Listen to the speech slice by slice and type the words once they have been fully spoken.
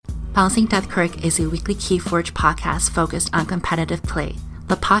Balancing Deathquark is a weekly Keyforge podcast focused on competitive play.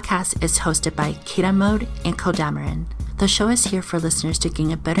 The podcast is hosted by Kita Mode and Kodamarin. The show is here for listeners to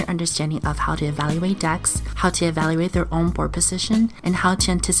gain a better understanding of how to evaluate decks, how to evaluate their own board position, and how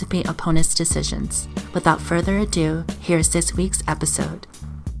to anticipate opponents' decisions. Without further ado, here's this week's episode.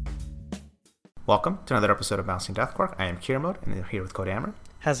 Welcome to another episode of Balancing Deathquark. I am Kita Mode, and I'm here with Kodamarin.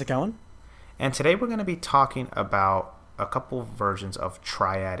 How's it going? And today we're going to be talking about a couple versions of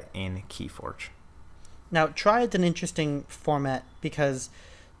Triad in Keyforge. Now, Triad's an interesting format because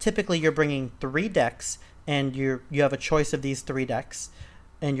typically you're bringing three decks, and you have a choice of these three decks,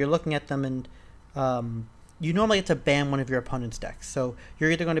 and you're looking at them, and you normally get to ban one of your opponent's decks. So you're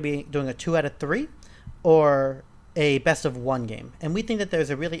either going to be doing a 2 out of 3 or a best of 1 game. And we think that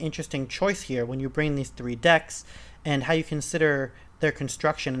there's a really interesting choice here when you bring these three decks and how you consider their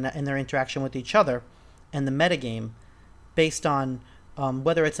construction and their interaction with each other and the metagame based on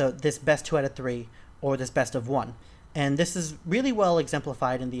whether it's this best 2 out of 3 or this best of 1. And this is really well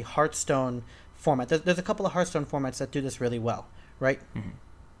exemplified in the Hearthstone format. There's a couple of Hearthstone formats that do this really well, right? Mm-hmm.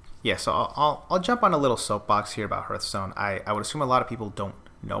 Yeah, so I'll jump on a little soapbox here about Hearthstone. I would assume a lot of people don't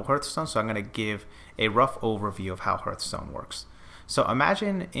know Hearthstone, so I'm going to give a rough overview of how Hearthstone works. So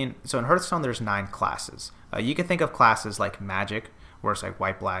imagine in Hearthstone there's 9 classes. You can think of classes like Magic, where it's like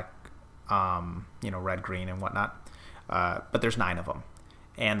white, black, red, green, and whatnot. But there's 9 of them,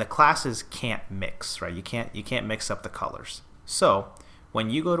 and the classes can't mix, right? You can't mix up the colors. So when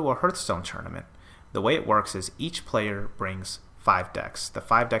you go to a Hearthstone tournament, the way it works is each player brings 5 decks. The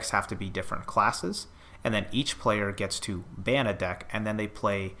 5 decks have to be different classes, and then each player gets to ban a deck, and then they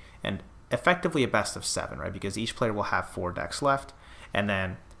play effectively a best of 7, right? Because each player will have 4 decks left, and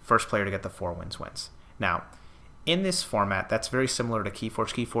then first player to get the 4 wins. Now, in this format, that's very similar to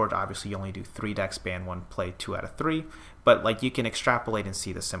Keyforge. Keyforge, obviously, you only do 3 decks, ban 1, play 2 out of 3, but you can extrapolate and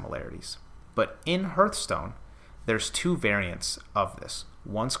see the similarities. But in Hearthstone, there's 2 variants of this.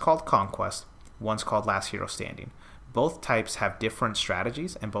 One's called Conquest, one's called Last Hero Standing. Both types have different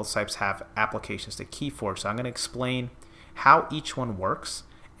strategies, and both types have applications to Keyforge. So I'm going to explain how each one works,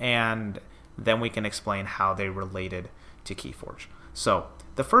 and then we can explain how they related to Keyforge. So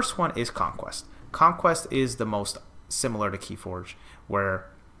the first one is Conquest. Conquest is the most similar to Keyforge, or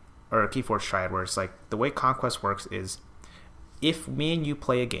Keyforge Triad, where it's like the way Conquest works is if me and you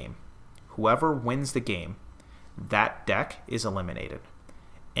play a game, whoever wins the game, that deck is eliminated.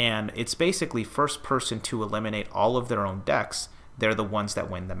 And it's basically first person to eliminate all of their own decks, they're the ones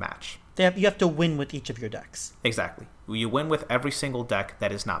that win the match. You have to win with each of your decks. Exactly. You win with every single deck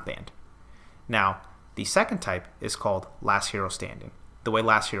that is not banned. Now, the second type is called Last Hero Standing. The way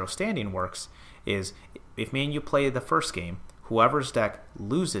Last Hero Standing works is if me and you play the first game, whoever's deck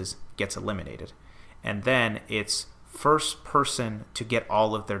loses gets eliminated. And then it's first person to get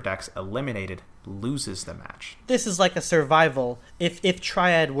all of their decks eliminated loses the match. This is like a survival, if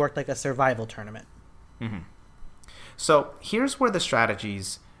Triad worked like a survival tournament. Mm-hmm. So here's where the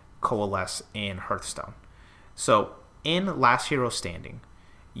strategies coalesce in Hearthstone. So in Last Hero Standing,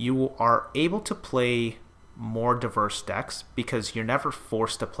 you are able to play more diverse decks because you're never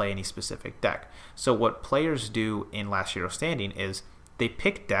forced to play any specific deck. So what players do in Last Hero Standing is they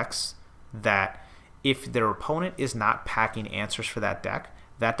pick decks that if their opponent is not packing answers for that deck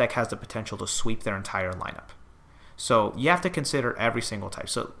has the potential to sweep their entire lineup. So you have to consider every single type.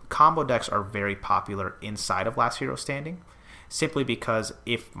 So combo decks are very popular inside of Last Hero Standing, simply because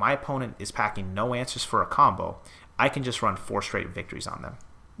if my opponent is packing no answers for a combo, I can just run 4 straight victories on them.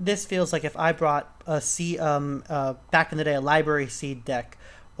 This feels like if I brought back in the day, a Library Seed deck,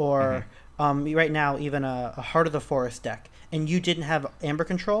 or right now even a Heart of the Forest deck, and you didn't have Amber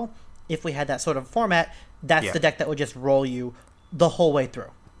Control, if we had that sort of format, that's the deck that would just roll you the whole way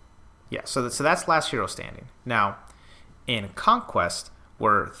through. Yeah, so that's Last Hero Standing. Now, in Conquest,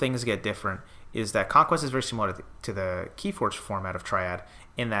 where things get different, is that Conquest is very similar to the Keyforge format of Triad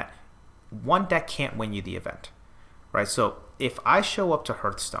in that one deck can't win you the event, right? So if I show up to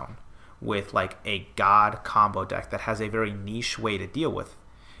Hearthstone with like a God combo deck that has a very niche way to deal with,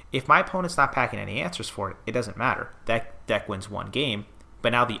 if my opponent's not packing any answers for it, it doesn't matter. That deck wins 1 game,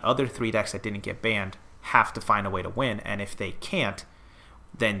 but now the other 3 decks that didn't get banned have to find a way to win, and if they can't,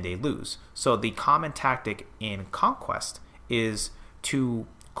 then they lose. So the common tactic in Conquest is to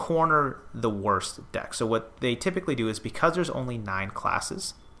corner the worst deck. So what they typically do is, because there's only 9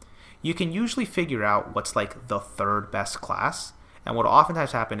 classes, you can usually figure out what's like the third best class, and what will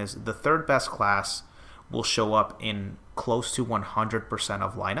oftentimes happen is the third best class will show up in close to 100%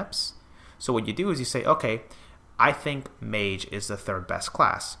 of lineups. So what you do is you say, okay, I think Mage is the third best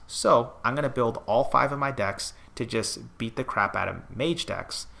class. So I'm going to build all 5 of my decks to just beat the crap out of Mage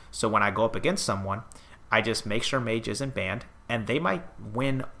decks So when I go up against someone, I just make sure mage isn't banned, and they might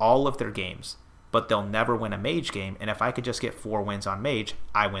win all of their games, but they'll never win a mage game. And if I could just get 4 wins on mage,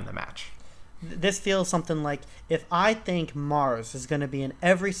 I win the match. This feels something like if I think Mars is going to be in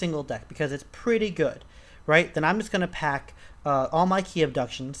every single deck because it's pretty good, right? Then I'm just going to pack all my key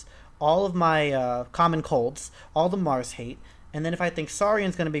abductions, all of my common colds, all the Mars hate. And then if I think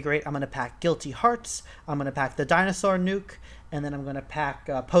Saurian's going to be great, I'm going to pack Guilty Hearts, I'm going to pack the Dinosaur Nuke, and then I'm going to pack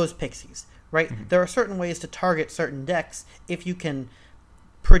Pose Pixies, right? Mm-hmm. There are certain ways to target certain decks if you can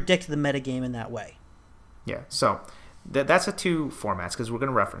predict the metagame in that way. Yeah, so that's the 2 formats because we're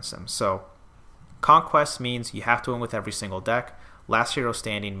going to reference them. So Conquest means you have to win with every single deck. Last Hero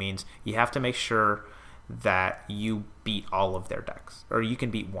Standing means you have to make sure that you beat all of their decks, or you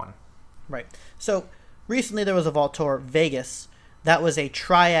can beat one. Right. So recently there was a Vault Tour Vegas that was a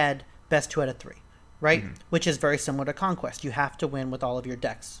triad best 2 out of 3, right? Mm-hmm. Which is very similar to Conquest. You have to win with all of your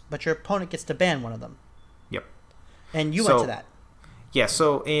decks, but your opponent gets to ban one of them. Yep. And you went to that. Yeah.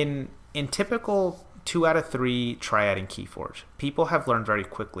 So in typical 2 out of 3 triad and Keyforge, people have learned very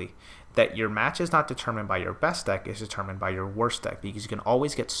quickly that your match is not determined by your best deck, it's determined by your worst deck, because you can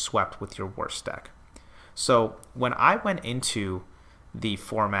always get swept with your worst deck. So when I went into the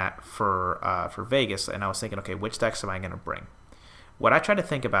format for Vegas, and I was thinking, okay, which decks am I going to bring? What I try to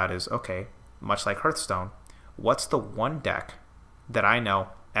think about is, okay, much like Hearthstone, what's the one deck that I know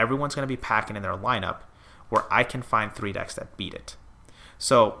everyone's going to be packing in their lineup where I can find 3 decks that beat it?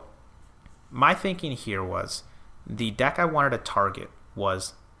 So my thinking here was the deck I wanted to target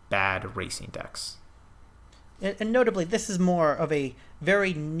was bad racing decks. And notably, this is more of a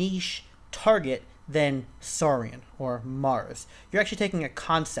very niche target than Saurian or Mars. You're actually taking a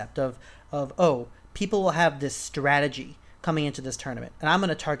concept of people will have this strategy coming into this tournament, and I'm going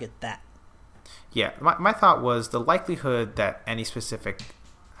to target that. Yeah, my thought was the likelihood that any specific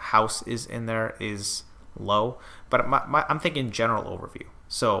house is in there is low, but I'm thinking general overview.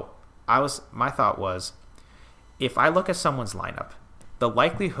 So my thought was, if I look at someone's lineup, the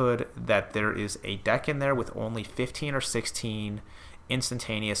likelihood that there is a deck in there with only 15 or 16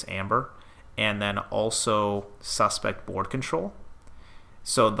 instantaneous amber, and then also suspect board control.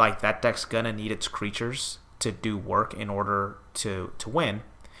 So like that deck's gonna need its creatures to do work in order to win.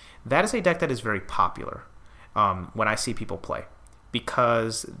 That is a deck that is very popular when I see people play,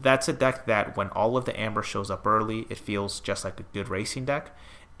 because that's a deck that when all of the amber shows up early, it feels just like a good racing deck.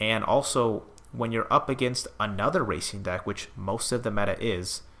 And also when you're up against another racing deck, which most of the meta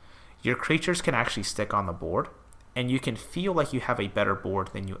is, your creatures can actually stick on the board, and you can feel like you have a better board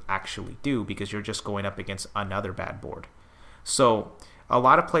than you actually do because you're just going up against another bad board. So a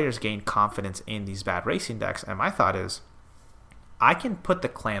lot of players gain confidence in these bad racing decks, and my thought is, I can put the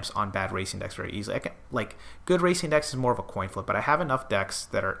clamps on bad racing decks very easily. Like good racing decks is more of a coin flip, but I have enough decks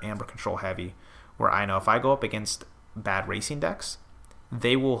that are amber control heavy where I know if I go up against bad racing decks,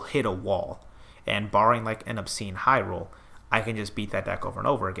 they will hit a wall. And barring like an obscene high roll, I can just beat that deck over and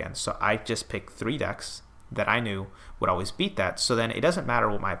over again. So I just picked 3 decks that I knew would always beat that. So then it doesn't matter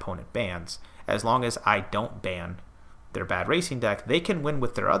what my opponent bans. As long as I don't ban their bad racing deck, they can win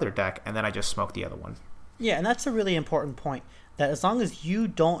with their other deck, and then I just smoke the other one. Yeah, and that's a really important point. That as long as you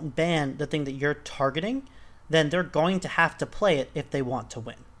don't ban the thing that you're targeting, then they're going to have to play it if they want to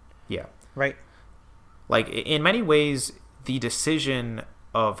win. Yeah. Right? Like in many ways, the decision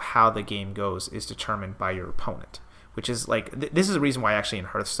of how the game goes is determined by your opponent, which is like this is the reason why actually in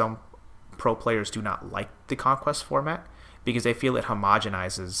Hearthstone pro players do not like the Conquest format, because they feel it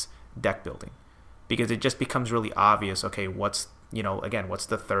homogenizes deck building, because it just becomes really obvious, okay, what's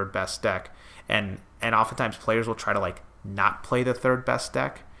the third best deck, and oftentimes players will try to like not play the third best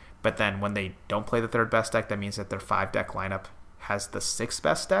deck, but then when they don't play the third best deck, that means that their 5 deck lineup has the 6th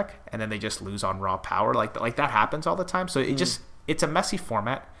best deck, and then they just lose on raw power. Like that happens all the time. So it's a messy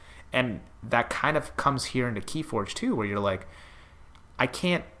format, and that kind of comes here into Keyforge too, where you're like, I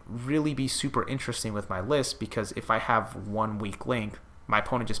can't really be super interesting with my list, because if I have one weak link, my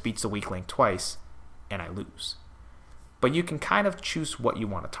opponent just beats the weak link twice, and I lose. But you can kind of choose what you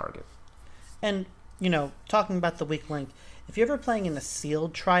want to target. And, talking about the weak link, if you're ever playing in a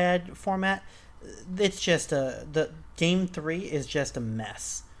sealed triad format, it's just the game 3 is just a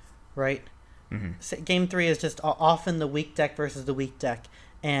mess, right? Mm-hmm. So game 3 is just often the weak deck versus the weak deck,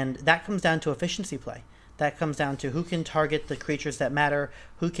 and that comes down to efficiency play. That comes down to who can target the creatures that matter,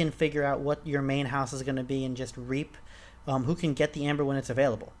 who can figure out what your main house is going to be and just reap, who can get the amber when it's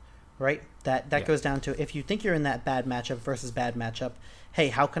available, right? That goes down to, if you think you're in that bad matchup versus bad matchup, hey,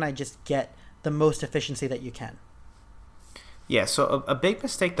 how can I just get the most efficiency that you can? Yeah, so a big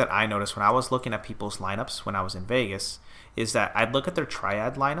mistake that I noticed when I was looking at people's lineups when I was in Vegas is that I look at their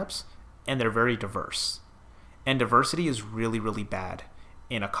triad lineups and they're very diverse. And diversity is really, really bad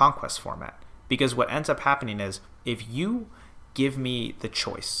in a conquest format, because what ends up happening is if you give me the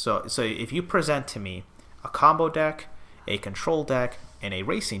choice, so if you present to me a combo deck, a control deck, and a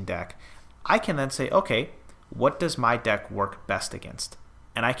racing deck, I can then say, okay, what does my deck work best against?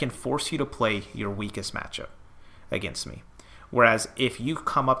 And I can force you to play your weakest matchup against me. Whereas if you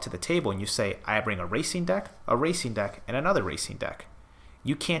come up to the table and you say, I bring a racing deck, and another racing deck,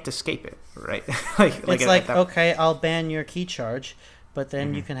 you can't escape it, right? It's like, okay, I'll ban your key charge, but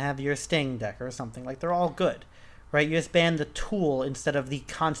then you can have your Sting deck or something. Like, they're all good, right? You just ban the tool instead of the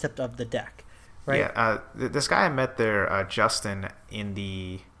concept of the deck, right? Yeah, this guy I met there, Justin, in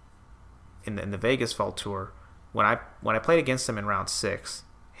the Vegas Vault Tour, when I played against him in round 6,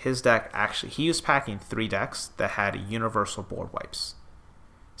 his deck actually, he was packing 3 decks that had universal board wipes.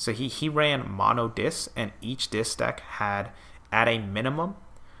 So he ran mono discs, and each disc deck had, at a minimum,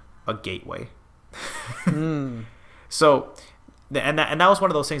 a gateway. So, and that was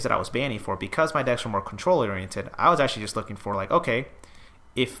one of those things that I was banning for, because my decks were more control oriented. I was actually just looking for, like, okay,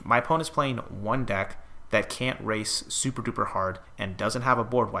 if my opponent's playing one deck that can't race super duper hard and doesn't have a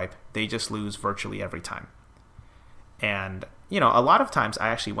board wipe, they just lose virtually every time. And, a lot of times I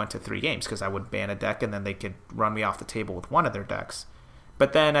actually went to 3 games because I would ban a deck and then they could run me off the table with one of their decks.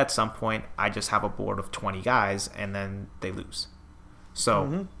 But then at some point, I just have a board of 20 guys and then they lose.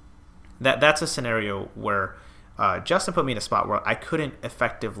 So that's a scenario where Justin put me in a spot where I couldn't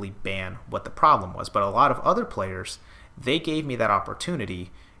effectively ban what the problem was. But a lot of other players, they gave me that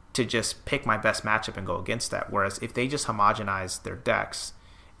opportunity to just pick my best matchup and go against that. Whereas if they just homogenize their decks,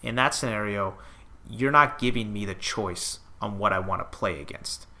 in that scenario, you're not giving me the choice on what I want to play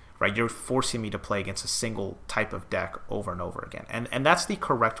against, right? You're forcing me to play against a single type of deck over and over again. And that's the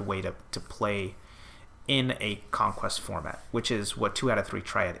correct way to play in a conquest format, which is what 2 out of 3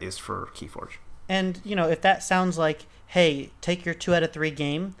 Triad is for Keyforge. And, if that sounds like, hey, take your 2 out of 3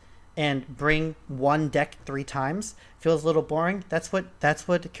 game and bring one deck 3 times, feels a little boring. That's what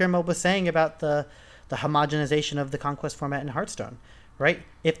Kirmo was saying about the homogenization of the conquest format in Hearthstone, right?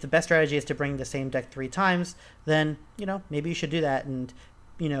 If the best strategy is to bring the same deck 3 times, then, maybe you should do that and,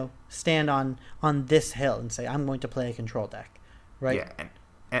 stand on this hill and say, I'm going to play a control deck, right? Yeah,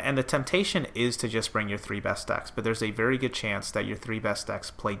 and the temptation is to just bring your 3 best decks, but there's a very good chance that your 3 best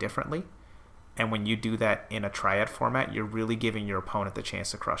decks play differently. And when you do that in a Triad format, you're really giving your opponent the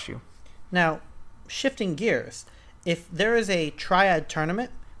chance to crush you. Now, shifting gears, if there is a Triad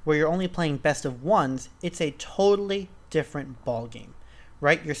tournament where you're only playing best of ones, it's a totally different ballgame,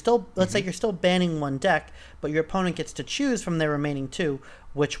 right? You're still, let's say you're still banning one deck, but your opponent gets to choose from their remaining 2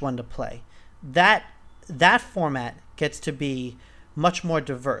 which one to play. That format gets to be much more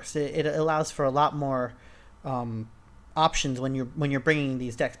diverse. It allows for a lot more options when you're bringing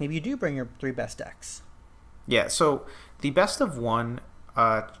these decks. Maybe you do bring your 3 best decks. Yeah, so the best of 1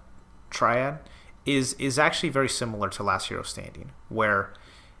 Triad is actually very similar to Last Hero Standing, where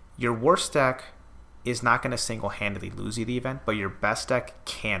your worst deck is not going to single-handedly lose you the event, but your best deck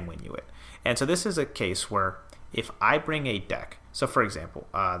can win you it. And so this is a case where if I bring a deck, so for example,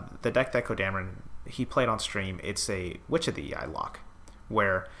 the deck that Kodamarin, he played on stream, it's a Witch of the Eye lock,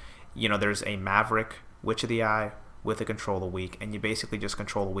 where, there's a Maverick Witch of the Eye with a control a weak, and you basically just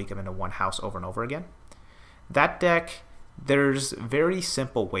control a weak into one house over and over again. That deck, there's very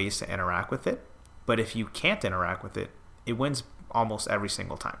simple ways to interact with it, but if you can't interact with it, it wins almost every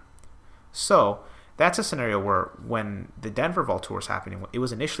single time. So that's a scenario where when the Denver Vault Tour was happening, it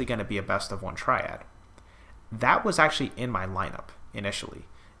was initially going to be a best of 1 Triad. That was actually in my lineup initially,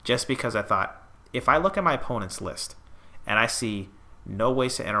 just because I thought, if I look at my opponent's list and I see no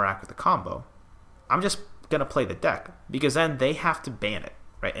ways to interact with the combo, I'm just going to play the deck, because then they have to ban it,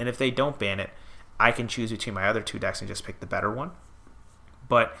 right? And if they don't ban it, I can choose between my other 2 decks and just pick the better one.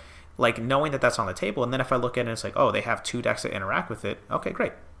 But knowing that that's on the table, and then if I look at it and it's like, oh, they have 2 decks that interact with it, okay,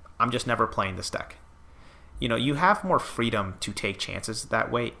 great. I'm just never playing this deck. You have more freedom to take chances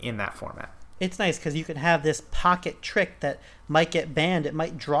that way in that format. It's nice because you can have this pocket trick that might get banned, it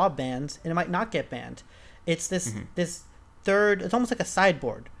might draw bans, and it might not get banned. It's this third, it's almost like a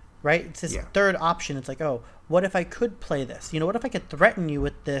sideboard, right? It's this third option. It's like, oh, what if I could play this? What if I could threaten you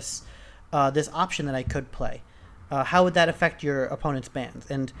with this this option that I could play? How would that affect your opponent's bans?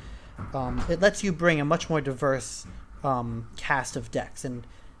 And it lets you bring a much more diverse cast of decks, and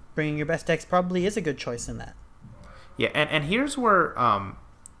bringing your best decks probably is a good choice in that. Yeah, and here's where,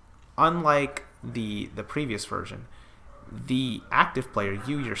 unlike the previous version, the active player,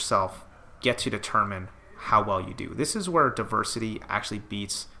 you yourself, get to determine how well you do. This is where diversity actually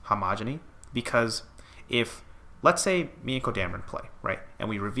beats homogeny, because if let's say me and Kodameron play, right? And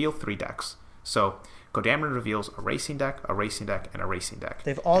we reveal 3 decks. So Kodameron reveals a racing deck, a racing deck, and a racing deck.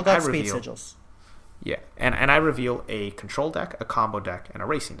 They've all got speed sigils. Yeah, and I reveal a control deck, a combo deck, and a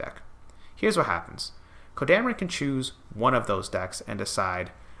racing deck. Here's what happens. Kodameron can choose one of those decks and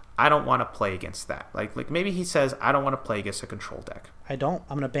decide, I don't want to play against that. Like maybe he says, I don't want to play against a control deck. I don't.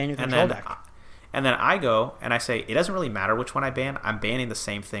 I'm going to ban your control deck. And then I go and I say, it doesn't really matter which one I ban. I'm banning the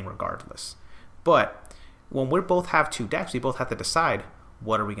same thing regardless. But when we both have 2 decks, we both have to decide,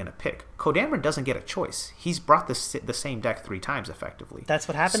 what are we going to pick? Kodameron doesn't get a choice. He's brought the same deck 3 times effectively. That's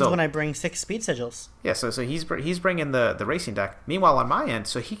what happens when I bring 6 speed sigils. Yeah, so he's bringing the racing deck. Meanwhile, on my end,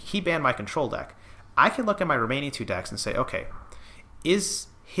 so he banned my control deck. I can look at my remaining 2 decks and say, okay, is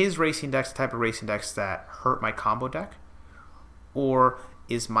his racing decks the type of racing decks that hurt my combo deck? Or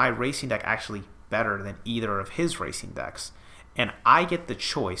is my racing deck actually better than either of his racing decks? And I get the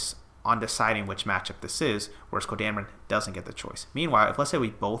choice on deciding which matchup this is, whereas Kodameron doesn't get the choice. Meanwhile, if let's say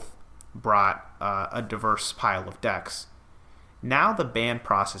we both brought a diverse pile of decks, now the ban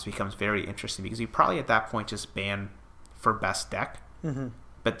process becomes very interesting because you probably at that point just ban for best deck,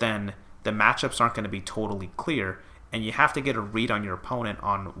 but then the matchups aren't going to be totally clear, and you have to get a read on your opponent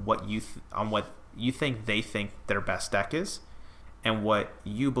on what you think they think their best deck is, and what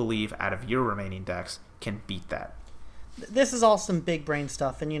you believe out of your remaining decks can beat that. This is all some big brain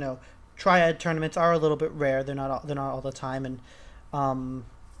stuff, and triad tournaments are a little bit rare. They're not all the time, and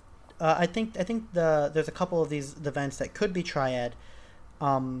I think there's a couple of these events that could be triad.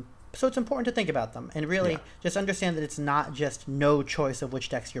 So it's important to think about them and really just understand that it's not just no choice of which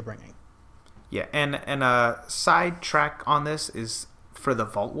decks you're bringing. Yeah, and a side track on this is for the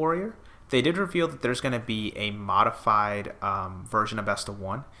Vault Warrior. They did reveal that there's going to be a modified version of Best of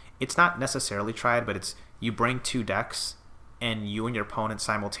One. It's not necessarily triad, but it's you bring 2 decks, and you and your opponent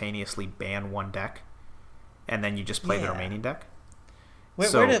simultaneously ban 1 deck, and then you just play the remaining deck. Where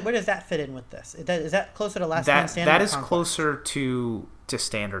does that fit in with this? Is that closer to Last Man Standing? That is closer to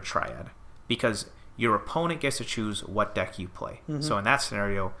standard triad, because your opponent gets to choose what deck you play. So in that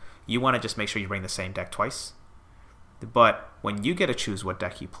scenario, you want to just make sure you bring the same deck twice. But when you get to choose what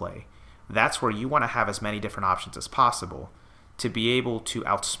deck you play, that's where you want to have as many different options as possible to be able to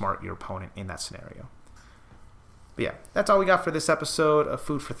outsmart your opponent in that scenario. But yeah, that's all we got for this episode of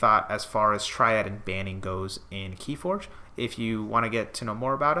Food for Thought as far as triad and banning goes in Keyforge. If you want to get to know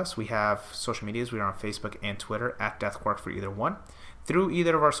more about us, we have social medias. We are on Facebook and Twitter at DeathQuark for either one. Through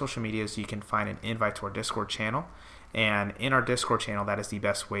either of our social medias, you can find an invite to our Discord channel. And in our Discord channel, that is the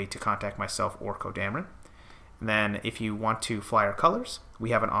best way to contact myself or Kodameron. And then if you want to fly our colors, we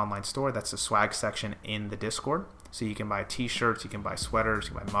have an online store. That's the swag section in the Discord. So you can buy t-shirts, you can buy sweaters,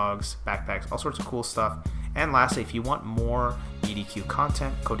 you can buy mugs, backpacks, all sorts of cool stuff. And lastly, if you want more EDQ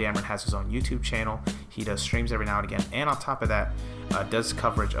content, Kodameron has his own YouTube channel. He does streams every now and again. And on top of that, does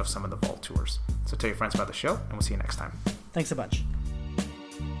coverage of some of the Vault tours. So tell your friends about the show, and we'll see you next time. Thanks a bunch.